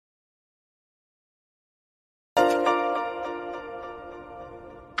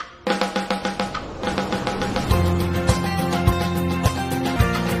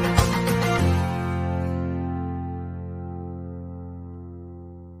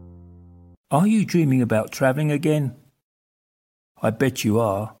Are you dreaming about travelling again? I bet you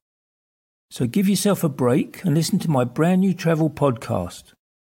are. So give yourself a break and listen to my brand new travel podcast.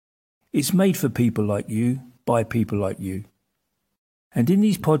 It's made for people like you, by people like you. And in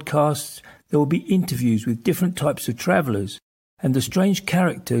these podcasts, there will be interviews with different types of travellers and the strange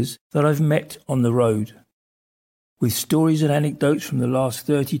characters that I've met on the road, with stories and anecdotes from the last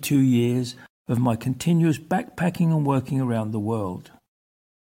 32 years of my continuous backpacking and working around the world.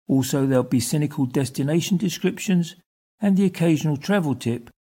 Also, there'll be cynical destination descriptions and the occasional travel tip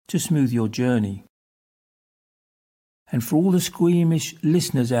to smooth your journey. And for all the squeamish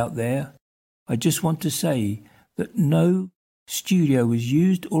listeners out there, I just want to say that no studio was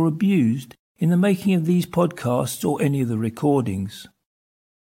used or abused in the making of these podcasts or any of the recordings.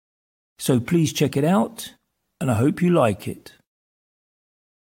 So please check it out, and I hope you like it.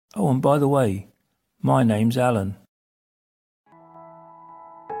 Oh, and by the way, my name's Alan.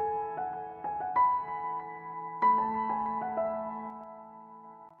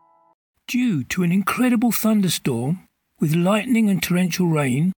 Due to an incredible thunderstorm, with lightning and torrential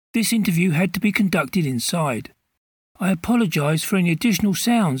rain, this interview had to be conducted inside. I apologise for any additional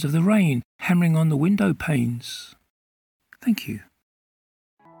sounds of the rain hammering on the window panes. Thank you.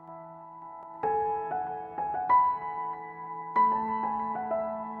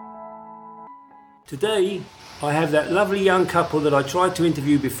 Today, I have that lovely young couple that I tried to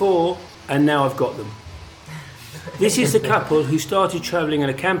interview before, and now I've got them. This is the couple who started travelling in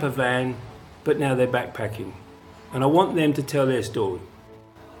a camper van, but now they're backpacking. And I want them to tell their story.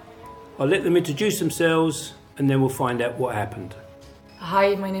 I'll let them introduce themselves, and then we'll find out what happened.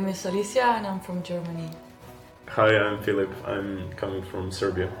 Hi, my name is Alicia, and I'm from Germany. Hi, I'm Filip. I'm coming from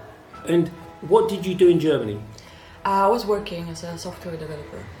Serbia. And what did you do in Germany? I was working as a software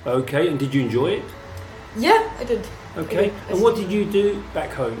developer. Okay, and did you enjoy it? Yeah, I did. Okay, and what did you do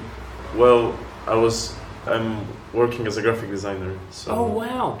back home? Well, I'm working as a graphic designer. So, oh,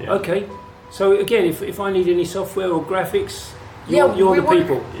 wow. Yeah. Okay. So again, if I need any software or graphics, you're the work,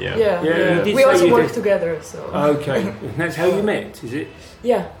 people. Yeah. You did we also you work did. together, so. Okay, and that's how you met, is it?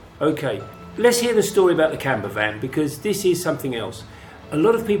 Yeah. Okay. Let's hear the story about the camper van, because this is something else. A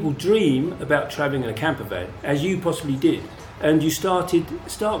lot of people dream about travelling in a camper van, as you possibly did. And you start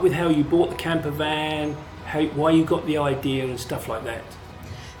with how you bought the camper van, why you got the idea and stuff like that.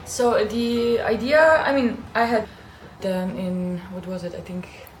 So the idea, I had done in,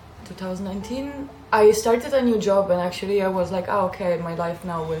 2019. I started a new job, and actually I was like, okay, my life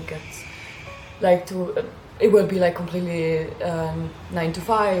now will get it will be like completely 9 to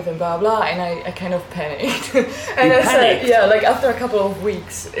 5 and blah blah, and I kind of panicked. And I said, after a couple of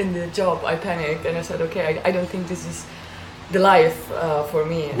weeks in the job, I panicked and I said, okay, I don't think this is the life for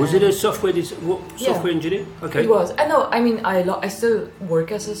me. Was it a software engineer? Okay. It was. I still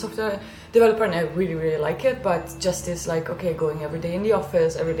work as a software developer, and I really really like it. But just this going every day in the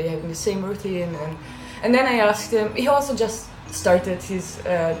office, every day having the same routine, and then I asked him. He also just started his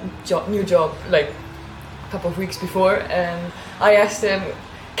new job a couple of weeks before, and I asked him,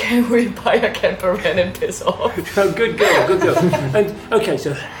 can we buy a camper van and piss off? Oh, good girl. And okay,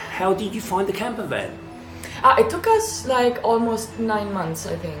 so how did you find the camper van? It took us almost 9 months,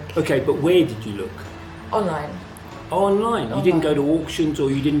 I think. Okay, but where did you look? Online. Oh, online? You didn't go to auctions,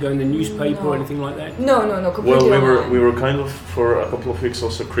 or you didn't go in the newspaper or anything like that? No, completely Well, we were kind of for a couple of weeks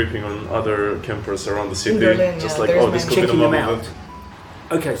also creeping on other campers around the city. In Berlin, just this could be the them model. out.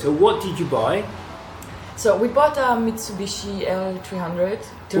 Okay, so what did you buy? So we bought a Mitsubishi L300,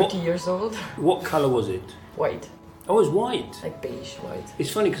 30 years old. What colour was it? White. Oh, it was white. Like beige white.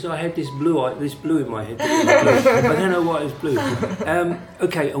 It's funny because I had this blue in my head. I don't know why it was blue.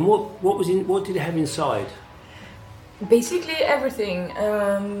 Okay, and what did it have inside? Basically everything.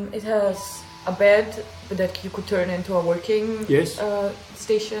 It has a bed that you could turn into a working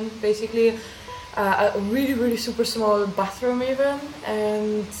station, basically. A really, really super small bathroom even,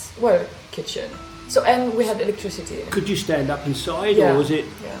 and, kitchen. So, and we had electricity. Could you stand up inside, or was it?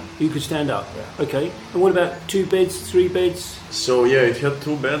 Yeah. You could stand up? Yeah. Okay. And what about 2 beds, 3 beds? So, it had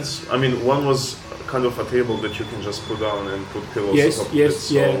 2 beds. One was kind of a table that you can just put down and put pillows on top of it.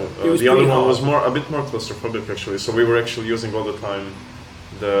 So, the other one was a bit more claustrophobic actually. So we were actually using all the time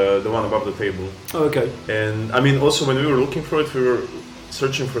the one above the table. Oh, okay. And also when we were looking for it, we were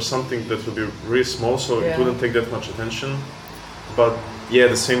searching for something that would be really small, so it wouldn't take that much attention. But at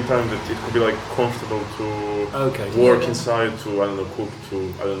the same time that it could be comfortable to work inside, to cook,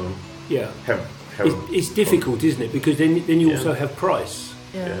 to have. It's difficult, isn't it? Because then you also have price.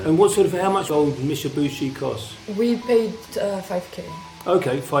 Yeah. And how much old Mitsubishi costs? We paid 5k.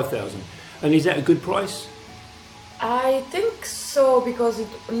 Okay, 5,000. And is that a good price? I think so, because it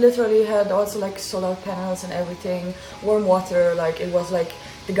literally had also like solar panels and everything, warm water, like it was like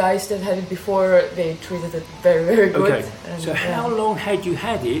the guys that had it before, they treated it very, very good. Okay, so how long had you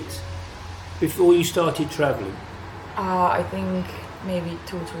had it before you started travelling? I think maybe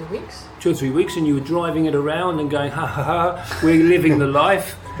 2 or 3 weeks. 2 or 3 weeks, and you were driving it around and going, ha ha ha, we're living the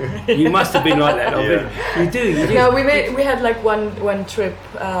life. You must have been like that. Yeah. You do. No, we had like one trip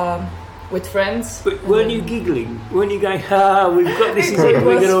with friends. But weren't you giggling? Weren't you going, ha, we've got this, we're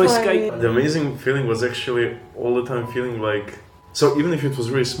going to escape? The amazing feeling was actually all the time feeling like, so even if it was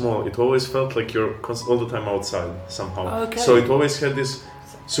really small, it always felt like you're all the time outside somehow. Okay. So it always had this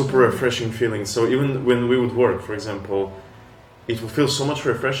super refreshing feeling. So even when we would work, for example, it would feel so much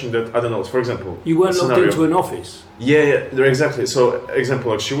refreshing that, I don't know, for example... You weren't locked into an office? Yeah, exactly. So,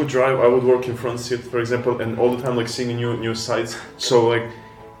 example, like she would drive, I would work in front seat, for example, and all the time like seeing new sights. So like,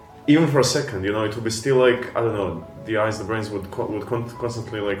 even for a second, you know, it would be still like, I don't know, the eyes, the brains would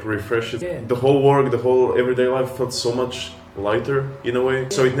constantly like refresh it. Yeah. The whole work, the whole everyday life felt so much lighter in a way.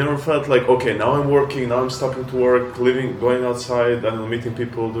 So it never felt like, okay, now I'm working, now I'm stopping to work, living, going outside, I don't know, meeting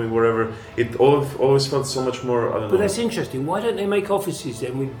people, doing whatever. It always felt so much more, I don't know. But that's interesting. Why don't they make offices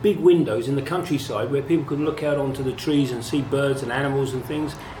then with big windows in the countryside where people can look out onto the trees and see birds and animals and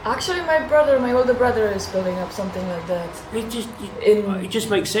things? Actually, my older brother is building up something like that. It just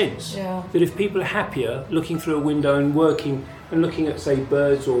makes sense. Yeah. That if people are happier looking through a window and working and looking at, say,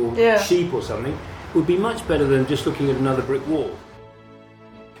 birds or sheep or something, would be much better than just looking at another brick wall.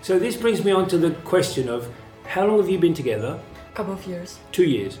 So this brings me on to the question of, how long have you been together? A couple of years. 2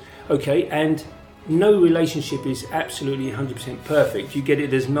 years. Okay, and no relationship is absolutely 100% perfect. You get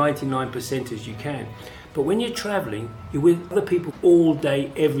it as 99% as you can. But when you're travelling, you're with other people all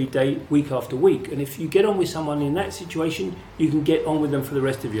day, every day, week after week. And if you get on with someone in that situation, you can get on with them for the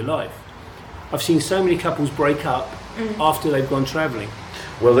rest of your life. I've seen so many couples break up after they've gone travelling.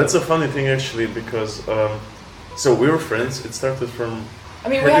 Well, that's a funny thing actually, because so we were friends. It started from. I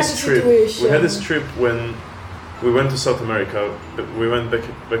mean, we had this situation. We had this trip when we went to South America. We went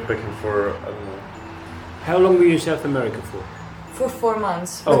backpacking for, I don't know. How long were you in South America for? For 4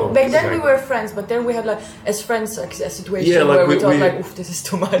 months. Oh, but back then we were friends, but then we had like, as friends, like, a situation like where we thought like, oof, this is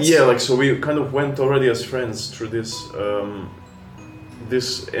too much. Yeah, like so we kind of went already as friends through this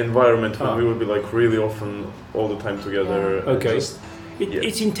this environment when we would be like really often all the time together. Yeah. Okay.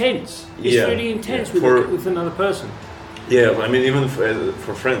 It's intense. It's really intense with another person. Yeah, I mean, even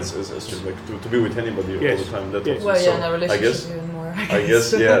for friends, as like to be with anybody all the time. That well, yeah, in a relationship even more. I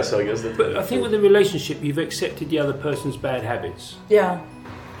guess, yeah. So I guess that. But I think with a relationship, you've accepted the other person's bad habits. Yeah.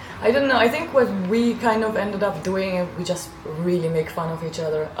 I don't know, I think what we kind of ended up doing, we just really make fun of each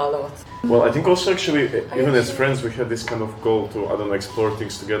other a lot. Well, I think also actually, even as friends, we had this kind of goal to, I don't know, explore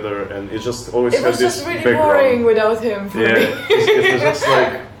things together, and it just always had this background. It was just really boring without him for me. It was just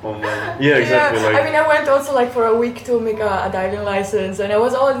like online. Yeah, exactly. Yeah. Like, I mean, I went also like for a week to make a diving license, and I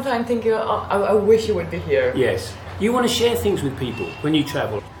was all the time thinking, oh, I wish you would be here. Yes. You want to share things with people when you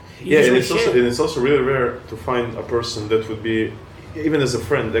travel. And it's also really rare to find a person that would be, even as a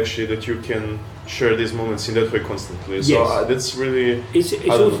friend, actually, that you can share these moments in that way constantly. So that's really... It's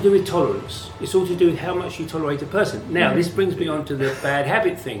all to do with tolerance. It's all to do with how much you tolerate a person. Now, this brings me on to the bad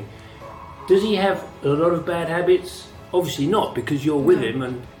habit thing. Does he have a lot of bad habits? Obviously not, because you're with him.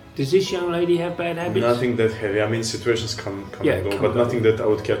 And does this young lady have bad habits? Nothing that heavy. I mean, situations come and go, but nothing that I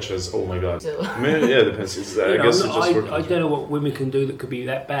would catch as, oh my god. I mean, it depends. I guess it's just I don't know what women can do that could be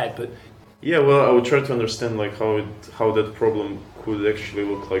that bad, but... Yeah, well, I would try to understand like how that problem could actually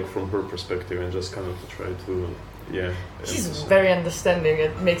look like from her perspective, and just kind of to try to, She's very understanding.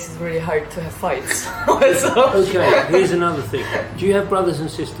 It makes it really hard to have fights. Okay, here's another thing. Do you have brothers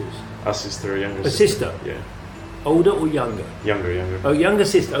and sisters? A sister, younger sister. A sister? Yeah. Older or younger? Younger. Oh, younger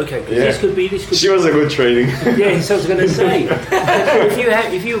sister. Okay, this could be. She was a good training. Yeah, so I was going to say,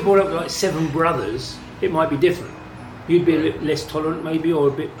 if you were brought up with like 7 brothers, it might be different. You'd be a little less tolerant maybe, or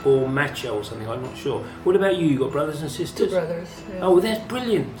a bit more macho or something, I'm not sure. What about you? You got brothers and sisters? 2 brothers, yeah. Oh, well, that's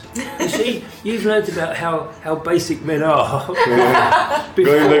brilliant. You see, you've learned about how basic men are. Going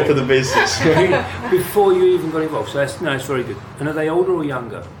back to the basics. Before you even got involved, so it's very good. And are they older or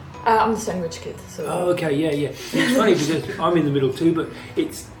younger? I'm the sandwich kid, so... Oh, okay, yeah. It's funny because I'm in the middle too, but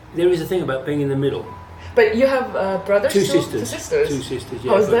there is a thing about being in the middle. But you have brothers? 2 sisters. 2 sisters? 2 sisters,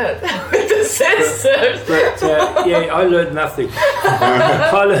 yeah. How's that? With the sisters? But I learned nothing.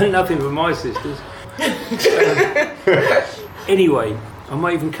 I learned nothing from my sisters. Anyway, I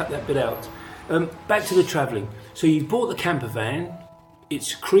might even cut that bit out. Back to the travelling. So you bought the camper van,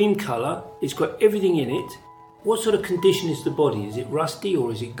 it's cream colour, it's got everything in it. What sort of condition is the body? Is it rusty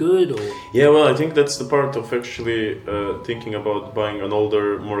or is it good? Or yeah, well, I think that's the part of actually thinking about buying an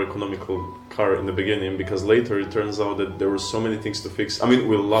older, more economical car in the beginning, because later it turns out that there were so many things to fix. I mean,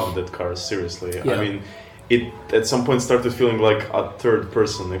 we loved that car, seriously. Yeah. I mean, it at some point started feeling like a third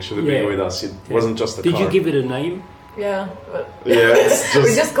person actually being with us. It wasn't just a car. Did you give it a name? Yeah. Yeah, it's just...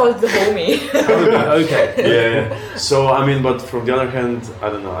 we just call it the homie. Okay. Yeah. So, I mean, but from the other hand, I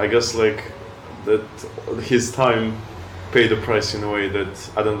don't know, I guess like that his time paid the price in a way that,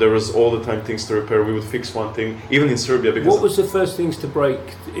 I don't know, there was all the time things to repair. We would fix one thing, even in Serbia. Because what was the first things to break?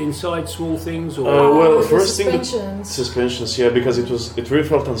 Inside small things, or well, first suspensions. Suspensions, yeah, because it really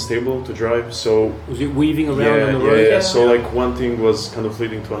felt unstable to drive. So was it weaving around on the road? Yeah. So like one thing was kind of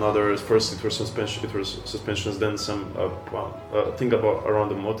leading to another. First it was suspensions, then some thing about around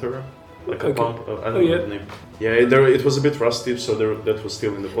the motor. Like a pump, I don't know the name. Yeah, it was a bit rusty, so that was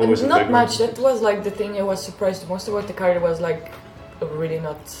still in the always. Not much. That was like the thing I was surprised most about the car. It was like really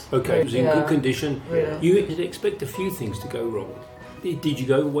not. Okay, it was in good condition. Really. You did expect a few things to go wrong. Did you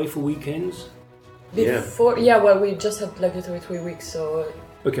go away for weekends? Before, well, we just had like literally 3 weeks, so.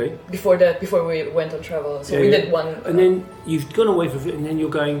 Okay. Before we went on travel, so we did one. And then you've gone away for, and then you're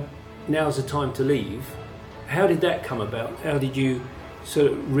going. Now's the time to leave. How did that come about? How did you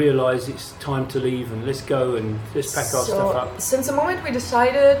sort of realise it's time to leave and let's go and let's pack our stuff up? Since the moment we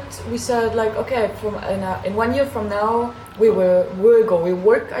decided, we said like, okay, in 1 year from now, we will go. We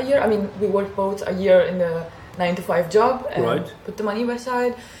work a year. I mean, we worked both a year in the 9-to-5 job and put the money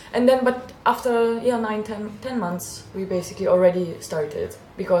aside. And then, but after 10 months, we basically already started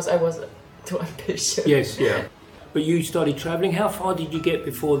because I was too impatient. Yes, yeah. But you started travelling. How far did you get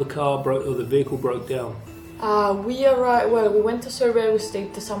before the car broke or the vehicle broke down? We arrived. Well, we went to Serbia. We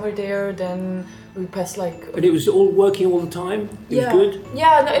stayed the summer there. Then we passed like. And it was all working all the time. It was good.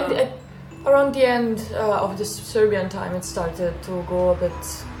 Yeah. No, around the end of the Serbian time, it started to go a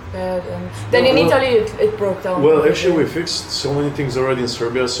bit bad, and then in Italy it broke down. Well, actually, we fixed so many things already in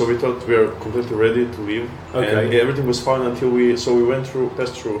Serbia, so we thought we are completely ready to leave. Okay. And everything was fine until we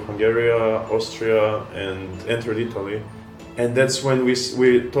passed through Hungary, Austria, and entered Italy. And that's when we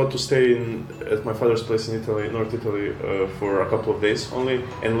thought to stay at my father's place in Italy, North Italy, for a couple of days only.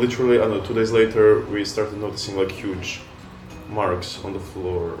 And literally, I don't know, 2 days later, we started noticing like huge marks on the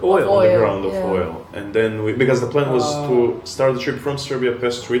floor, on the ground of oil. And then because the plan was to start the trip from Serbia,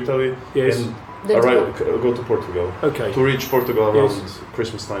 pass through Italy, and go to Portugal. Okay. To reach Portugal around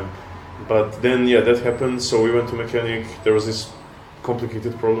Christmas time. But then, that happened. So we went to mechanic. There was this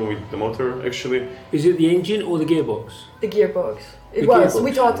complicated problem with the motor, actually. Is it the engine or the gearbox? The gearbox.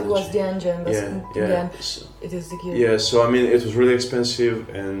 We thought it was the engine, but again, it is the gearbox. Yeah, so I mean, it was really expensive,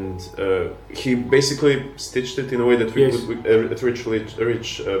 and he basically stitched it in a way that we could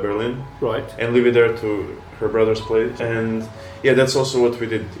reach Berlin, right, and leave it there to her brother's place. And that's also what we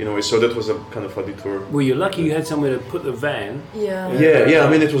did in a way. So that was a kind of a detour. Well, you're lucky you had somewhere to put the van. Yeah. I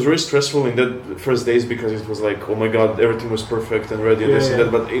mean, it was really stressful in that first days because it was like, oh my god, everything was perfect and ready and this and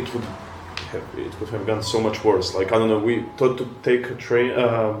that, but it would have gone so much worse. Like, I don't know, we thought to take a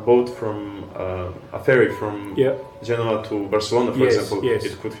boat from a ferry from Genoa to Barcelona, for example.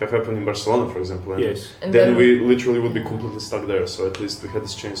 It could have happened in Barcelona, for example. And then we literally would be completely stuck there. So at least we had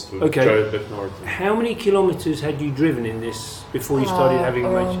this chance to drive back north. How many kilometers had you driven in this before you started having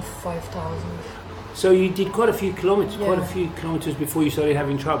around 5,000. So you did quite a few kilometers before you started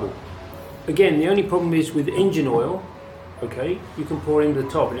having trouble. Again, the only problem is with engine oil. Okay, you can pour into the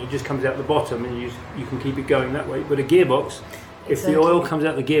top and it just comes out the bottom, and you can keep it going that way. But a gearbox, if the oil comes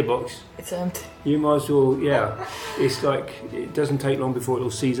out the gearbox, it's empty. You might as well, it's like it doesn't take long before it'll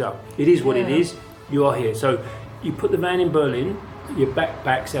seize up. It is what it is. You are here. So you put the van in Berlin, your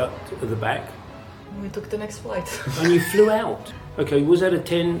backpack's out of the back. We took the next flight. And you flew out. Okay, was that a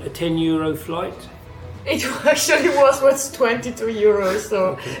 10 euro flight? It actually was 22 euros,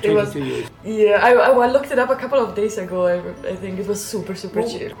 so okay, it was. Euros. Yeah, I looked it up a couple of days ago. I think it was super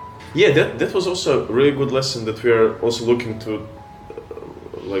cheap. Yeah, that was also a really good lesson that we are also looking to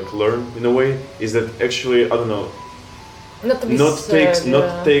learn in a way. Is that actually, I don't know, not to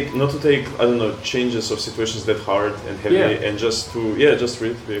take I don't know, changes of situations that hard and heavy, and just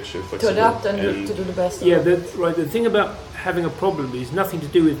really to be actually flexible. To adapt and to do the best. Yeah, that's right. The thing about having a problem is nothing to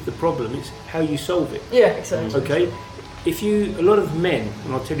do with the problem, it's how you solve it. Yeah, exactly. Okay? A lot of men,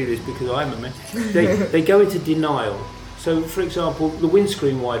 and I'll tell you this because I'm a man, they go into denial. So, for example, the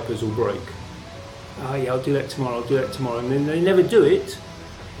windscreen wipers will break. I'll do that tomorrow, and then they never do it.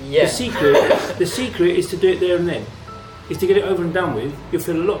 Yeah. The secret is to do it there and then. is to get it over and done with. You'll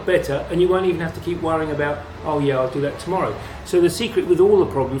feel a lot better, and you won't even have to keep worrying about, oh yeah, I'll do that tomorrow. So the secret with all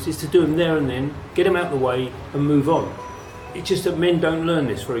the problems is to do them there and then, get them out of the way, and move on. It's just that men don't learn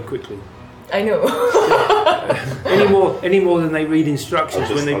this very quickly. I know. any more than they read instructions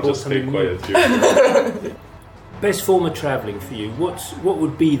when they bought something new. Best form of travelling for you? What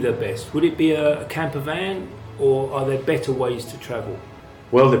would be the best? Would it be a camper van, or are there better ways to travel?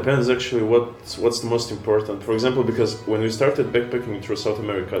 Well, depends actually what's the most important. For example, because when we started backpacking through South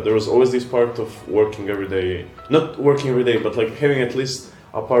America, there was always this part of working every day. Not working every day, but like having at least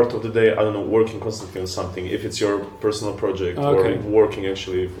a part of the day, I don't know, working constantly on something, if it's your personal project or working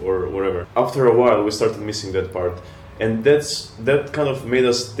actually or whatever. After a while, we started missing that part. And that kind of made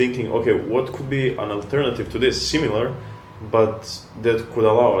us thinking, okay, what could be an alternative to this, similar, but that could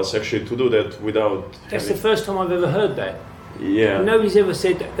allow us actually to do that without That's the first time I've ever heard that. Yeah. Nobody's ever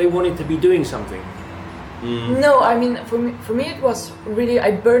said that they wanted to be doing something. No, I mean, for me it was really,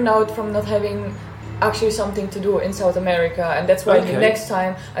 I burned out from not having actually something to do in South America, and that's why the next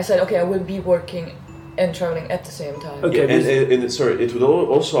time I said, okay, I will be working and traveling at the same time. Okay, and sorry, it would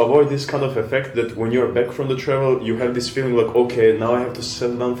also avoid this kind of effect that when you're back from the travel, you have this feeling like, okay, now I have to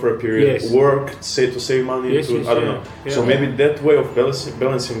settle down for a period, work, to save money, I don't know. Yeah. So maybe that way of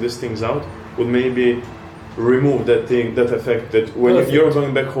balancing these things out would maybe remove that effect that when you're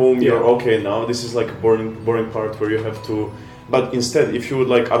going back home, you're okay now, this is like a boring part where you have to, but instead, if you would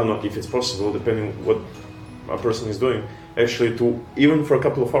like, I don't know if it's possible, depending what a person is doing, actually to, even for a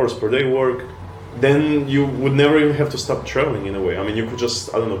couple of hours per day work, then you would never even have to stop traveling in a way. I mean, you could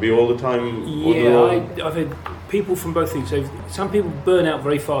just, I don't know, be all the time. I've had people from both things. So some people burn out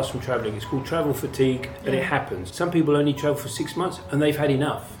very fast from traveling. It's called travel fatigue, and it happens. Some people only travel for 6 months, and they've had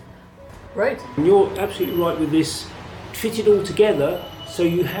enough. Right. And you're absolutely right with this. Fit it all together so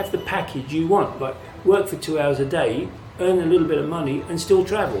you have the package you want. Like work for 2 hours a day, earn a little bit of money, and still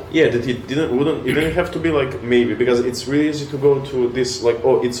travel. Yeah, that it didn't have to be like maybe, because it's really easy to go to this like,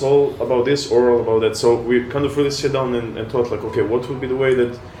 oh, it's all about this or all about that. So we kind of really sit down and thought like, okay, what would be the way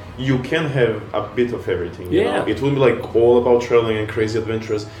that you can have a bit of everything? You know? It would be like all about traveling and crazy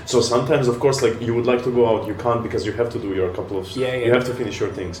adventures. So sometimes, of course, like you would like to go out, you can't because you have to do your couple of you have to finish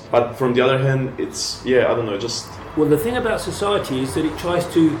your things. But from the other hand, it's I don't know, just. Well, the thing about society is that it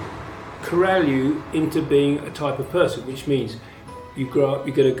tries to corral you into being a type of person, which means you grow up,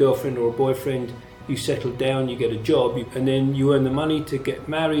 you get a girlfriend or a boyfriend, you settle down, you get a job, and then you earn the money to get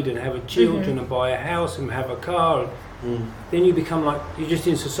married and have children and buy a house and have a car. Then you become like, you're just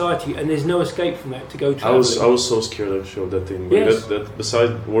in society, and there's no escape from that to go traveling. I was so scared actually of that thing. Yes. That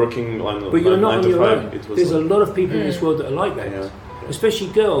besides working but you're not 9 to 5, it was there's a lot of people in this world that are like that. Especially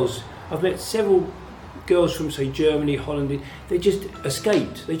girls. I've met several girls from, say, Germany, Holland. They just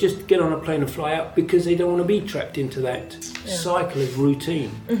escaped. They just get on a plane and fly out because they don't want to be trapped into that cycle of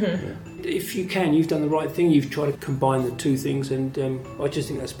routine. If you can, you've done the right thing. You've tried to combine the two things, and I just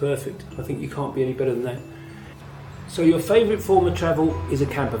think that's perfect. I think you can't be any better than that. So your favourite form of travel is a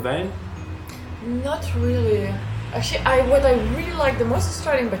camper van? Not really. Actually, what I really like the most is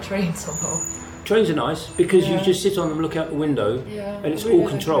traveling by train somehow. Trains are nice because you just sit on them, look out the window, and it's all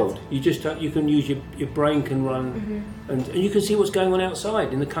controlled. You just you can use your brain can run, and you can see what's going on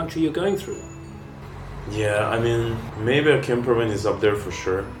outside in the country you're going through. Yeah, I mean, maybe a camper van is up there for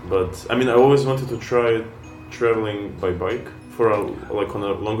sure, but I mean, I always wanted to try traveling by bike for like on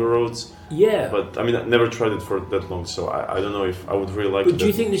longer roads. Yeah. But I mean, I never tried it for that long, so I don't know if I would really like it. But do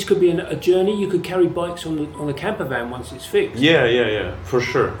you think this could be a journey? You could carry bikes on the camper van once it's fixed? Yeah, for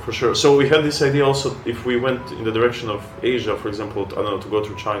sure. So we had this idea also, if we went in the direction of Asia, for example, I don't know, to go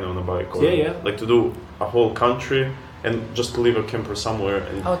through China on a bike. Or like to do a whole country and just to leave a camper somewhere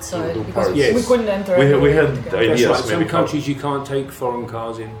and outside, do because parts. we couldn't enter. We had ideas. That's right. Some countries you can't take foreign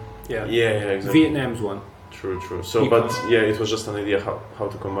cars in. Yeah, exactly. Vietnam's one. True. So, it was just an idea how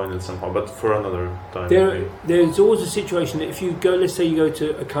to combine it somehow. But for another time. There's always a situation that if you go, let's say you go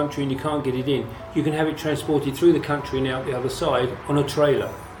to a country and you can't get it in, you can have it transported through the country and out the other side on a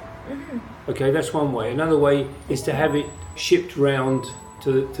trailer. Okay, that's one way. Another way is to have it shipped round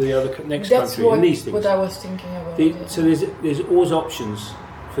to the other next country. And these things. What I was thinking about. So there's always options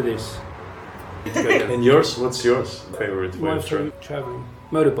for this. And yours? What's yours favorite way of traveling?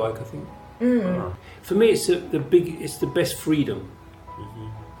 Motorbike, I think. For me, it's the best freedom.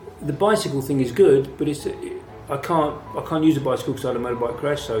 The bicycle thing is good, but I can't use a bicycle because I had a motorbike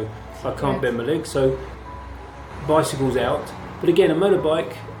crash, so I can't bend my legs. So bicycle's out. But again, a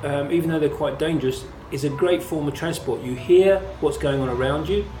motorbike, even though they're quite dangerous, is a great form of transport. You hear what's going on around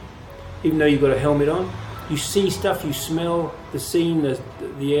you, even though you've got a helmet on. You see stuff, you smell the scene,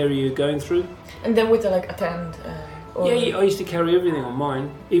 the area you're going through. And then with a tent. Or? Yeah, I used to carry everything on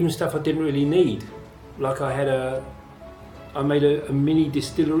mine, even stuff I didn't really need. Like I made a mini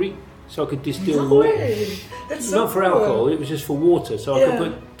distillery, so I could distill No water. way. That's so Not for cool. alcohol, it was just for water, so I could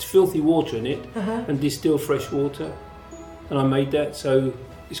put filthy water in it and distill fresh water. And I made that, so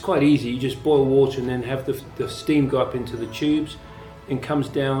it's quite easy. You just boil water and then have the steam go up into the tubes and comes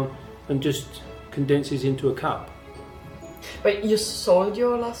down and just condenses into a cup. But you sold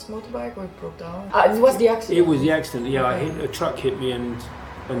your last motorbike or it broke down? It was the accident? It was the accident, yeah. A truck hit me and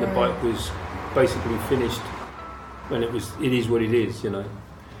the bike was basically finished. And it is what it is, you know.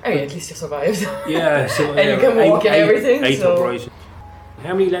 I mean, at least you survived. Yeah. So, and you can walk and everything. Eight so. operations.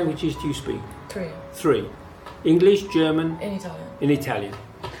 How many languages do you speak? 3. 3. English, German, In Italian. in Italian.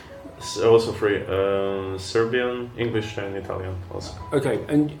 Also 3. Serbian, English and Italian also. Okay,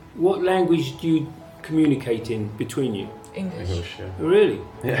 and what language do you communicate in between you? English. Yeah. Really?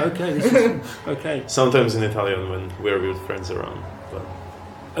 Yeah. Okay, this is, okay. Sometimes in Italian when we're with friends around, but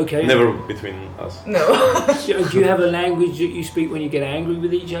Okay. never between us. No. Do you have a language that you speak when you get angry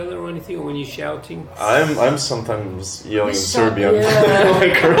with each other or anything, or when you're shouting? I'm sometimes yelling in Serbian, Yeah.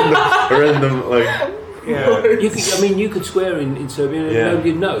 like random like. Yeah. You could swear in Serbian and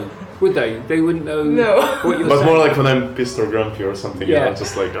nobody'd know, would they? They wouldn't know No. what you're But saying. more like when I'm pissed or grumpy or something. Yeah. I'm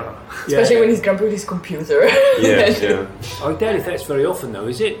just like. Especially when he's grumpy with his computer. Yeah. I doubt if that's very often though,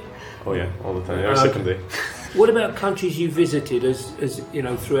 is it? Oh yeah, all the time, every second day. What about countries you visited as you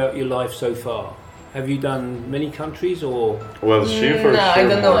know throughout your life so far? Have you done many countries or? Well, she for No, sure. I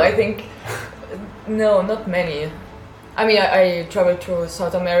don't know. more. I think no, not many. I mean, I traveled through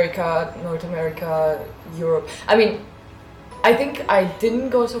South America, North America, Europe. I mean, I think I didn't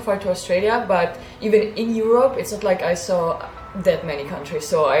go so far to Australia, but even in Europe, it's not like I saw that many countries.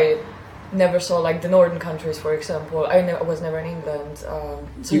 So I never saw like the northern countries, for example. I was never in England,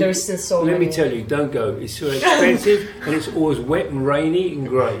 so there is still so many. Let me tell you, don't go. It's so expensive and it's always wet and rainy and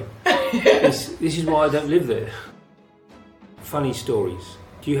grey. This is why I don't live there. Funny stories.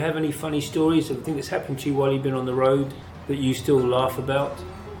 Do you have any funny stories, anything that's happened to you while you've been on the road that you still laugh about?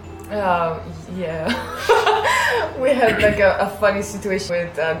 Yeah. We had like a funny situation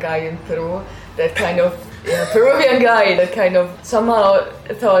with a guy in Peru that kind of, Peruvian guy that kind of somehow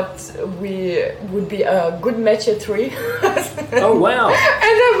thought we would be a good match at 3. Oh wow! And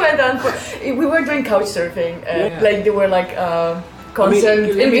I went on, we were doing couch surfing, and like they were like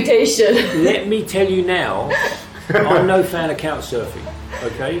constant invitation. Let me tell you now, I'm no fan of couch surfing,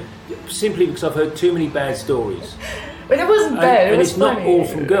 okay? Simply because I've heard too many bad stories. But it wasn't bad, And it was it's funny. not all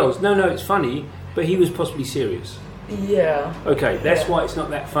from girls. No, it's funny, but he was possibly serious. Yeah. Okay, that's why it's not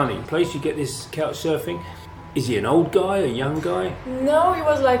that funny. Place you get this couch surfing. Is he an old guy, a young guy? No, he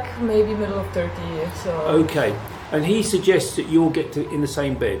was like maybe middle of 30, so... Okay, and he suggests that you'll get in the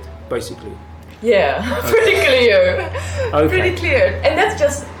same bed, basically. Yeah, pretty clear. Okay. Pretty clear. And that's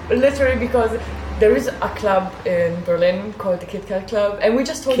just literally because there is a club in Berlin called the Kit Kat Club, and we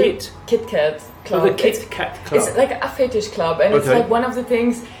just told him... Kit Kat Club. Oh, the Kit Kat Club. It's like a fetish club, and it's like one of the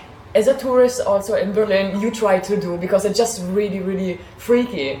things... As a tourist also in Berlin, you try to do because it's just really, really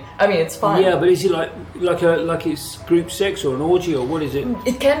freaky. I mean, it's fun. Yeah, but is it like it's group sex or an orgy or what is it?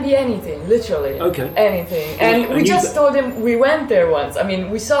 It can be anything, literally. Okay. Anything. And we just told him we went there once. I mean,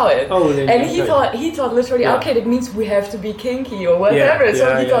 we saw it. Oh, then, and he thought literally, okay, that means we have to be kinky or whatever. Yeah,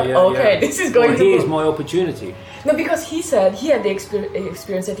 so he thought, this is going to. Here's my opportunity. No, because he said he had the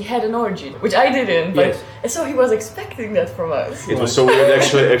experience that he had an orgy, which I didn't. But so he was expecting that from us. It was so weird.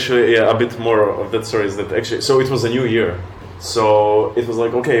 Actually, yeah. A bit more of that story is that actually. So it was a new year. So it was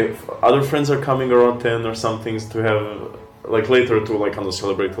like, okay, other friends are coming around 10 or something to have like later to like kind of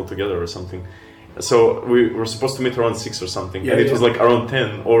celebrate all together or something. So we were supposed to meet around 6 or something, and it was like around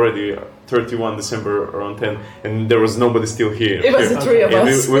 10 already, 31 December around 10, and there was nobody still here. It was the 3 of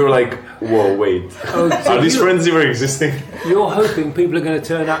us. We were like, whoa, wait, are these friends even existing? You're hoping people are going to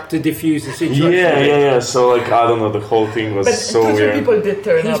turn up to diffuse the situation. Yeah. So like, I don't know, the whole thing was so weird. People did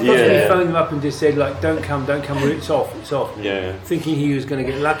turn up. He's probably phoned them up and just said like, don't come, it's off. Yeah. Thinking he was going to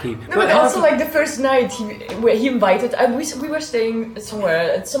get lucky. No, but also like the first night he invited, we were staying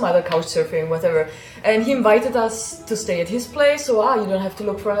somewhere at some other couch surfing, whatever, and he invited us to stay at his place, so you don't have to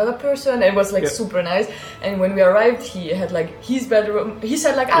look for another person, and it was like super nice. And when we arrived, he had like his bedroom, he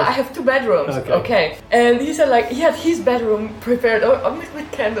said like, I have 2 bedrooms, okay. And he said like, he had his bedroom prepared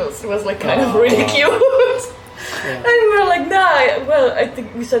with candles. It was like kind of really cute. And we were like, I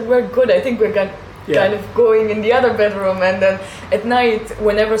think we said we're good, I think we're kind of going in the other bedroom, and then at night,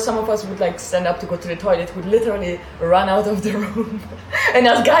 whenever some of us would like stand up to go to the toilet, we'd literally run out of the room and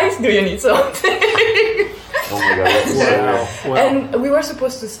ask, guys, do you need something? Oh my god, that's wow. And we were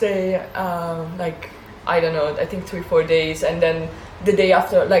supposed to stay like I don't know, I think 3-4 days, and then the day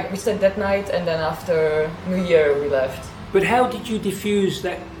after, like we stayed that night, and then after New Year we left. But how did you diffuse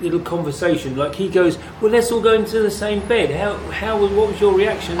that little conversation? Like he goes, well, let's all go into the same bed. What was your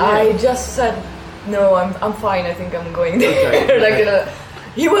reaction there? I just said, no, I'm fine, I think I'm going there. Okay. Like,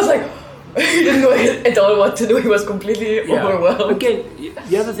 he was like, he didn't know at all what to do, he was completely overwhelmed. Again,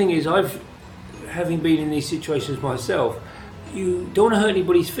 the other thing is, having been in these situations myself, you don't want to hurt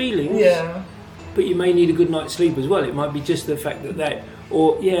anybody's feelings, but you may need a good night's sleep as well. It might be just the fact that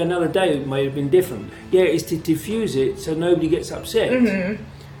or another day it may have been different. It's to diffuse it so nobody gets upset. Mm-hmm.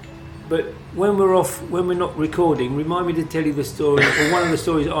 But when we're not recording, remind me to tell you the story, or one of the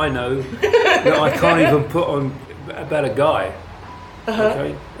stories I know that I can't even put on about a guy.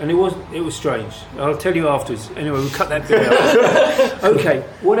 Okay, and it was strange. I'll tell you afterwards. Anyway, we'll cut that bit out. Okay,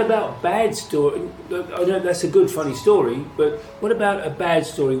 what about bad story? I know that's a good funny story, but what about a bad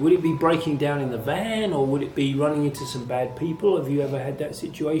story? Would it be breaking down in the van, or would it be running into some bad people? Have you ever had that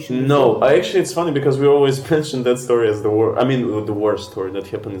situation? No, it's funny because we always mention that story as the worst story that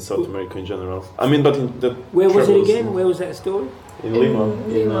happened in South America in general. I mean, but where was it again? Where was that story? In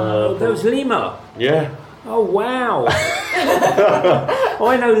Lima. That was Lima. Yeah. Oh wow!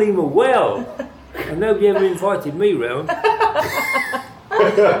 I know Lima well, and nobody ever invited me round.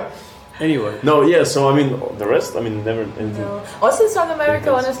 Anyway. No, so I mean, the rest, I mean, never anything. No. Also South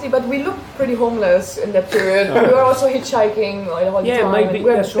America, honestly, but we looked pretty homeless in that period. We were also hitchhiking all the time. Maybe, we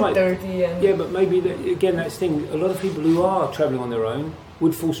were that's right. dirty. And but maybe, again, that's the thing, a lot of people who are travelling on their own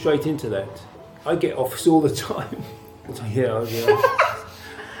would fall straight into that. I get offers all the time. Yeah.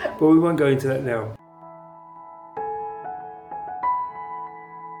 But we won't go into that now.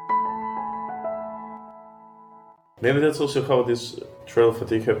 Maybe that's also how this trail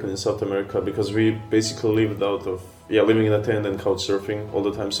fatigue happened in South America, because we basically lived out of living in a tent and couch surfing all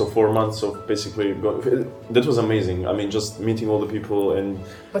the time. So 4 months of basically that was amazing. I mean, just meeting all the people and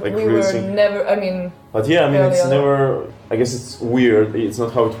but we were never. I mean. But it's never. I guess it's weird. It's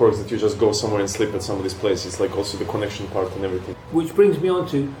not how it works that you just go somewhere and sleep at somebody's place. It's like also the connection part and everything. Which brings me on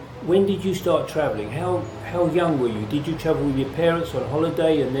to, when did you start traveling? How young were you? Did you travel with your parents on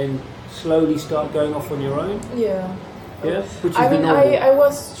holiday and then slowly start going off on your own? Yeah. Which is I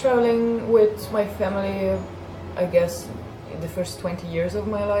was traveling with my family, I guess, in the first 20 years of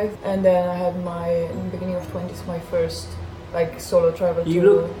my life, and then I had in the beginning of 20s, my first solo travel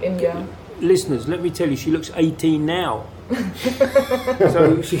to India. Listeners, let me tell you, she looks 18 now.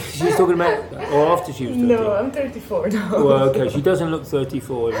 So she's talking about, or after she was 13? No, I'm 34 now. Well, okay, she doesn't look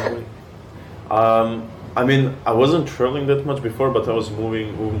 34 anyway. I mean, I wasn't traveling that much before, but I was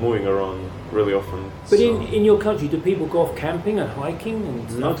moving around really often. But in your country, do people go off camping and hiking and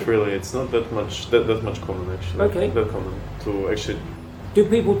stuff? Not really. It's not that much common actually. Okay. That common to actually. Do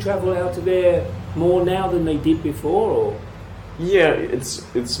people travel out of there more now than they did before, or? Yeah,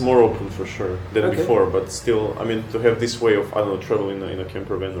 it's more open for sure than before, but still, I mean, to have this way of traveling in a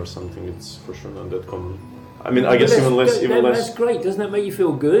camper van or something, it's for sure not that common. I mean, I guess even less. That's great. Doesn't that make you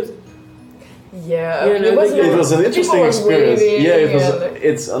feel good? Yeah, it was an interesting experience.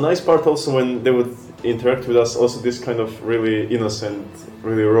 It's a nice part also when they would interact with us. Also, this kind of really innocent,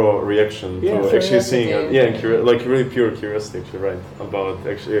 really raw reaction to actually seeing it. Like really pure curiosity, actually, right? About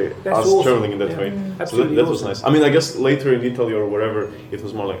actually us awesome. Traveling in that way. So that was nice. I mean, I guess later in Italy or wherever, it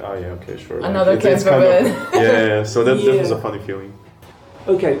was more like, okay, sure. Another camper van. So that was a funny feeling.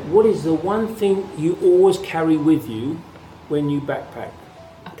 Okay, what is the one thing you always carry with you when you backpack?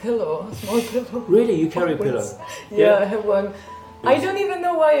 A small pillow. Really? You carry a pillow? Yeah, I have one. I don't even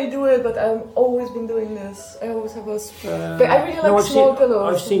know why I do it, but I've always been doing this. I always have but I really like small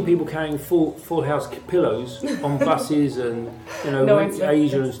pillows. I've seen people carrying full house pillows on buses and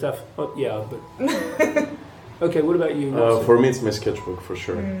Asia and stuff. Oh, yeah, but okay. What about you? For me, it's my sketchbook for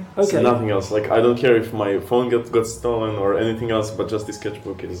sure. Okay. So nothing else. Like, I don't care if my phone got stolen or anything else, but just the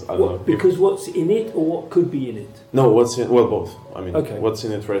sketchbook is. I don't know. Because what's in it, or what could be in it? No, what's in? Well, both. I mean, what's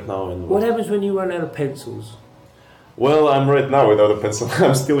in it right now and what happens when you run out of pencils? Well, I'm right now without a pencil.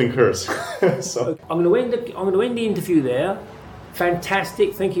 I'm stealing hers. So I'm going to end the interview there.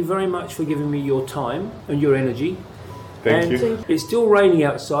 Fantastic. Thank you very much for giving me your time and your energy. Thank you. It's still raining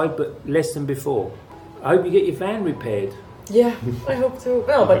outside, but less than before. I hope you get your van repaired. Yeah, I hope to.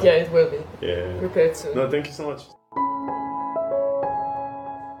 Well, but it will be repaired soon. No, thank you so much.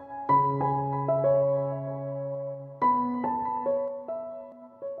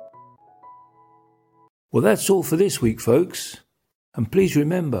 Well, that's all for this week, folks. And please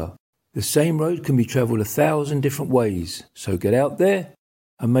remember, the same road can be travelled 1,000 different ways. So get out there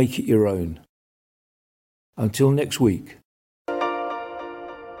and make it your own. Until next week.